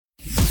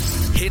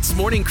HITZ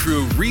Morning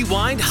Crew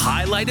Rewind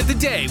Highlight of the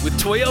Day with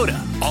Toyota.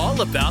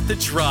 All about the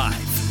drive.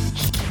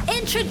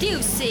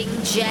 Introducing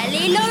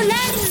Jelly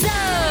Lohlenzo.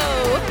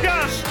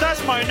 Yes,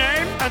 that's my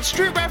name, and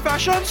streetwear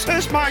fashions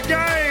is my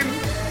game.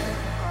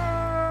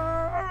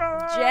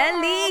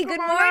 Jelly, good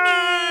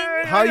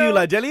morning. How are you,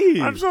 La Jelly?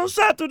 I'm so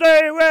sad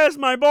today. Where's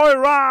my boy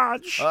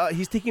Raj?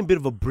 He's taking a bit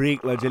of a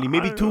break, La Jelly.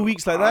 Maybe 2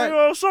 weeks like that.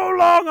 Oh, so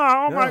long.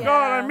 Oh my Yeah.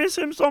 God, I miss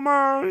him so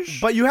much.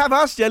 But you have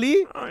us,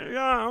 Jelly.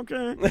 Yeah,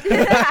 okay.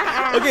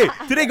 Okay,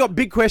 today got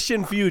big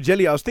question for you,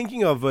 Jelly. I was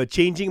thinking of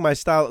changing my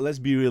style. Let's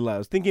be real. I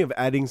was thinking of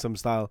adding some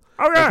style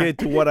Okay.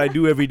 to what I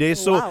do every day.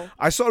 So Wow.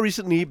 I saw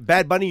recently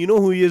Bad Bunny. You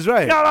know who he is,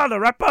 right? Yeah, the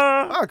rapper.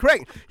 Ah,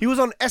 correct. He was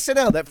on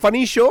SNL, that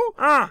funny show.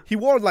 Ah. He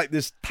wore like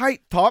this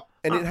tight top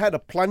and it had a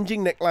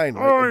plunging neckline.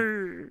 Right?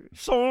 Oi,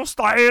 so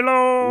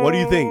stylo. What do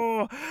you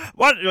think?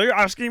 What are you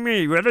asking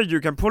me? Whether you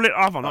can pull it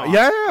off or not?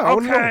 Yeah, I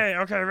wanna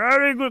know. Okay,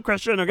 very good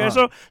question. Okay,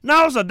 so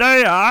now's the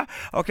day,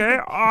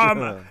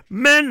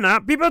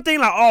 men, people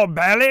think like, oh,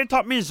 ballet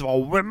top means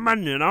for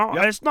women, you know.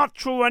 Yep. It's not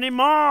true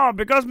anymore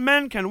because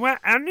men can wear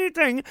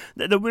anything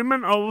that the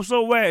women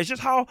also wear. It's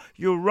just how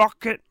you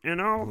rock it, you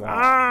know.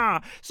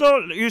 Wow. So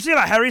you see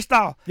like Harry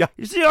Styles. Yeah.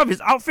 You see all his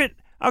outfit.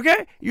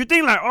 Okay, you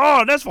think like,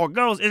 oh, that's for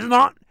girls. It's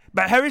not.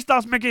 But Harry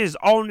Styles making his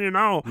own, you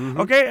know.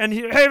 Okay, and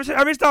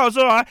Harry Styles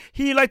also,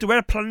 he like to wear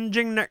a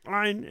plunging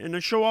neckline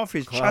and show off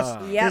his chest,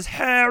 Yep. his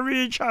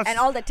hairy chest. And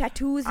all the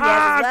tattoos he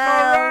has as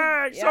well.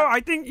 Correct. Yeah. So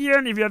I think,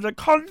 Ian, if you have the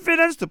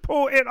confidence to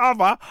pull it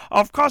off,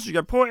 of course you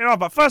can pull it off.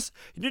 But first,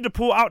 you need to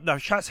pull out the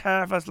chest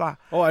hair first, lah.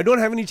 Oh, I don't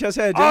have any chest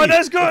hair, Jelly.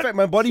 that's good. In fact,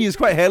 my body is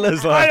quite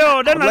hairless.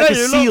 Ayo, then I'm like like that a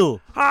you seal.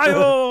 look.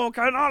 Ayo,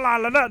 cannot lah,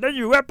 like that. Then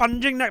you wear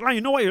plunging neckline.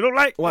 You know what you look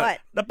like? What? What?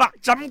 The bak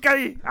jam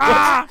kai.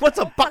 What's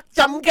a bak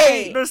jam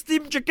gay? The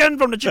steamed chicken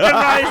from the chicken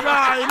rice.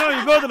 You know,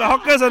 you go to the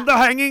hawker center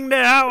hanging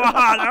there. Wow,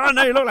 that one,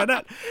 then you look like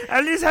that.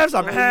 At least have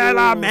some hair,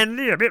 lah,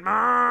 manly a bit.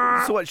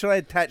 So what, should I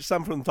attach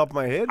some from the top of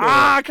my head?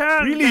 or-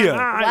 Can. Really? Can,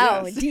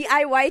 Wow, yes.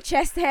 DIY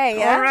chest hair,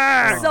 yeah?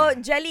 Correct. So,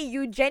 Jelly,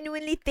 you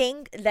genuinely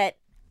think that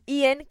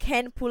Ian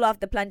can pull off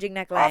the plunging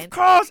neckline? Of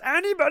course,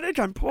 anybody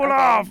can pull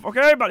off,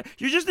 okay? But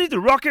you just need to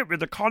rock it with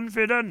the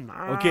confidence.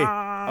 Okay,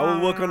 I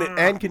will work on it.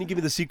 And can you give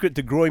me the secret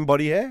to growing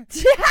body hair?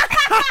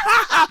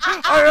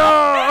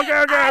 Oh,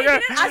 okay. I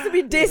didn't ask to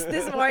be dissed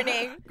this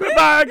morning.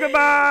 Goodbye.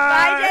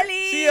 Bye,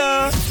 Jelly. See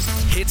ya.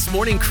 HITZ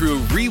Morning Crew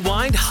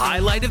Rewind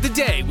Highlight of the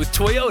Day with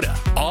Toyota.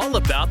 All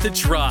about the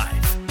drive.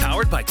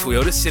 Powered by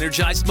Toyota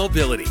Synergized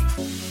Mobility.